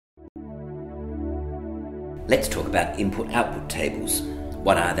Let's talk about input-output tables.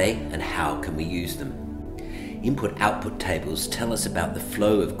 What are they and how can we use them? Input-output tables tell us about the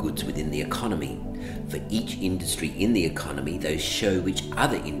flow of goods within the economy. For each industry in the economy, those show which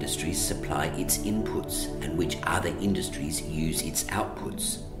other industries supply its inputs and which other industries use its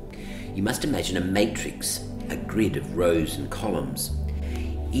outputs. You must imagine a matrix, a grid of rows and columns.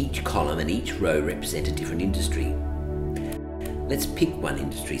 Each column and each row represent a different industry. Let's pick one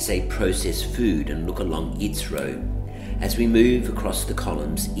industry, say processed food, and look along its row. As we move across the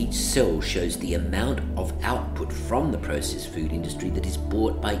columns, each cell shows the amount of output from the processed food industry that is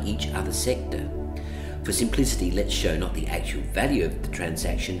bought by each other sector. For simplicity, let's show not the actual value of the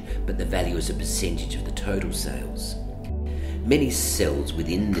transaction, but the value as a percentage of the total sales. Many cells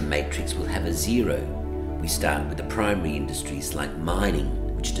within the matrix will have a zero. We start with the primary industries like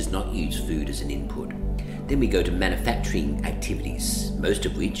mining, which does not use food as an input. Then we go to manufacturing activities, most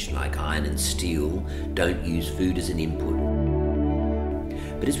of which, like iron and steel, don't use food as an input.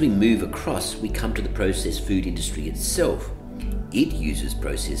 But as we move across, we come to the processed food industry itself. It uses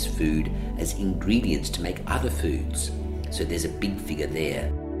processed food as ingredients to make other foods. So there's a big figure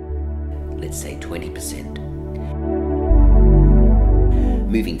there. Let's say 20%.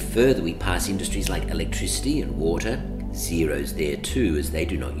 Moving further, we pass industries like electricity and water. Zeros there too, as they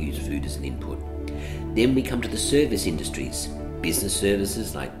do not use food as an input. Then we come to the service industries, business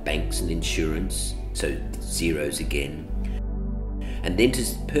services like banks and insurance, so zeros again. And then to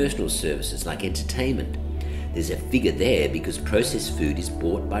personal services like entertainment. There's a figure there because processed food is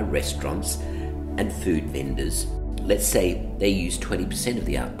bought by restaurants and food vendors. Let's say they use 20% of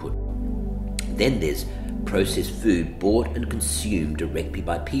the output. Then there's processed food bought and consumed directly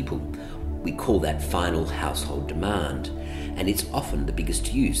by people. We call that final household demand, and it's often the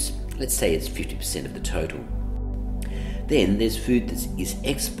biggest use. Let's say it's 50% of the total. Then there's food that is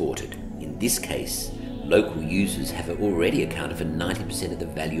exported. In this case, local users have already accounted for 90% of the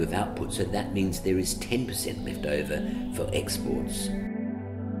value of output, so that means there is 10% left over for exports.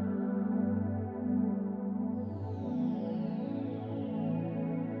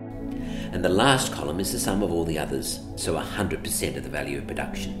 And the last column is the sum of all the others, so 100% of the value of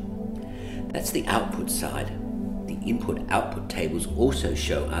production. That's the output side. The input-output tables also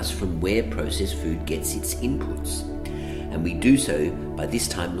show us from where processed food gets its inputs. And we do so by this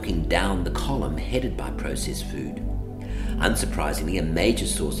time looking down the column headed by processed food. Unsurprisingly, a major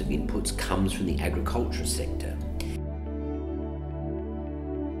source of inputs comes from the agricultural sector.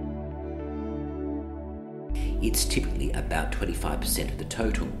 It's typically about 25% of the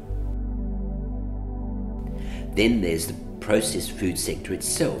total. Then there's the processed food sector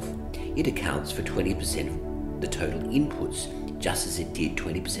itself. It accounts for 20% of the total inputs, just as it did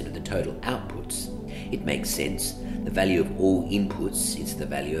 20% of the total outputs. It makes sense. The value of all inputs is the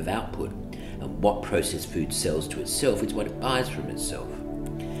value of output, and what processed food sells to itself is what it buys from itself.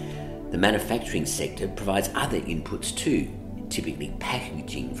 The manufacturing sector provides other inputs too, typically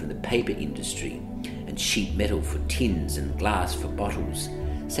packaging from the paper industry and sheet metal for tins and glass for bottles,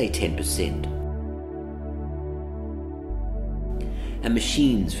 say 10%. And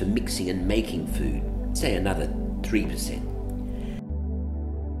machines for mixing and making food, say another 3%.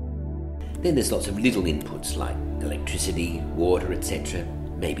 Then there's lots of little inputs like electricity, water, etc.,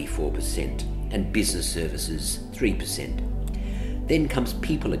 maybe 4%, and business services, 3%. Then comes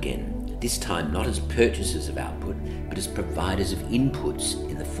people again, this time not as purchasers of output, but as providers of inputs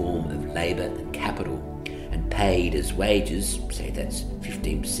in the form of labour and capital, and paid as wages, say that's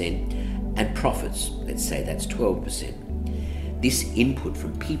 15%, and profits, let's say that's 12%. This input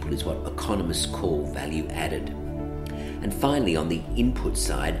from people is what economists call value added. And finally, on the input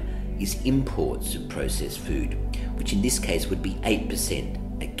side is imports of processed food, which in this case would be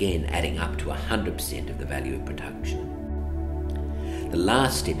 8%, again adding up to 100% of the value of production. The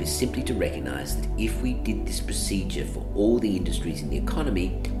last step is simply to recognise that if we did this procedure for all the industries in the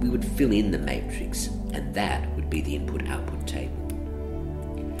economy, we would fill in the matrix, and that would be the input-output table.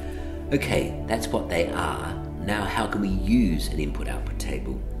 Okay, that's what they are. Now, how can we use an input-output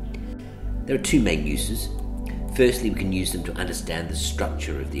table? There are two main uses. Firstly, we can use them to understand the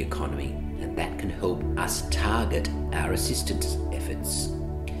structure of the economy, and that can help us target our assistance efforts.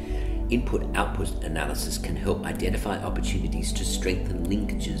 Input-output analysis can help identify opportunities to strengthen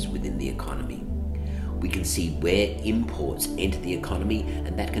linkages within the economy. We can see where imports enter the economy,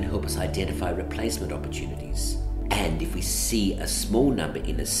 and that can help us identify replacement opportunities. And if we see a small number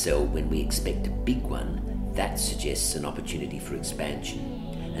in a cell when we expect a big one, that suggests an opportunity for expansion.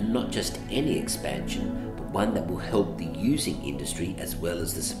 And not just any expansion, but one that will help the using industry as well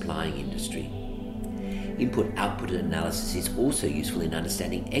as the supplying industry. Input-output analysis is also useful in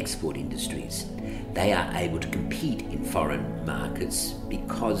understanding export industries. They are able to compete in foreign markets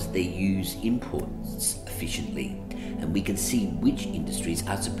because they use imports efficiently, and we can see which industries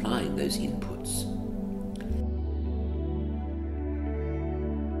are supplying those inputs.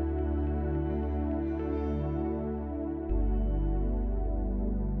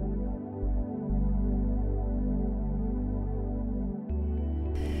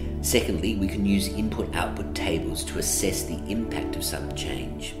 Secondly, we can use input-output tables to assess the impact of some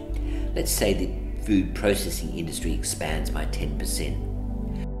change. Let's say the food processing industry expands by 10%.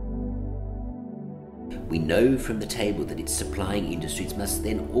 We know from the table that its supplying industries must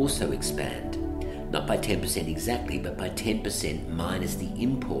then also expand, not by 10% exactly, but by 10% minus the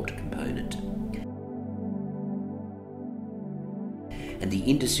import component. And the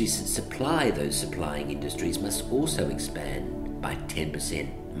industries that supply those supplying industries must also expand by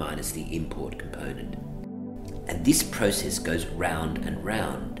 10% minus the import component. And this process goes round and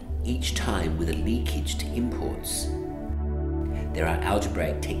round, each time with a leakage to imports. There are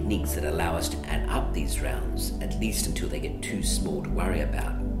algebraic techniques that allow us to add up these rounds, at least until they get too small to worry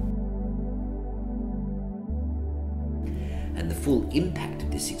about. And the full impact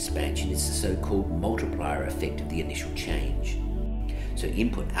of this expansion is the so-called multiplier effect of the initial change. So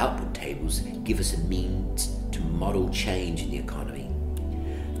input-output tables give us a means to model change in the economy.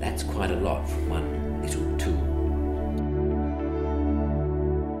 That's quite a lot from one little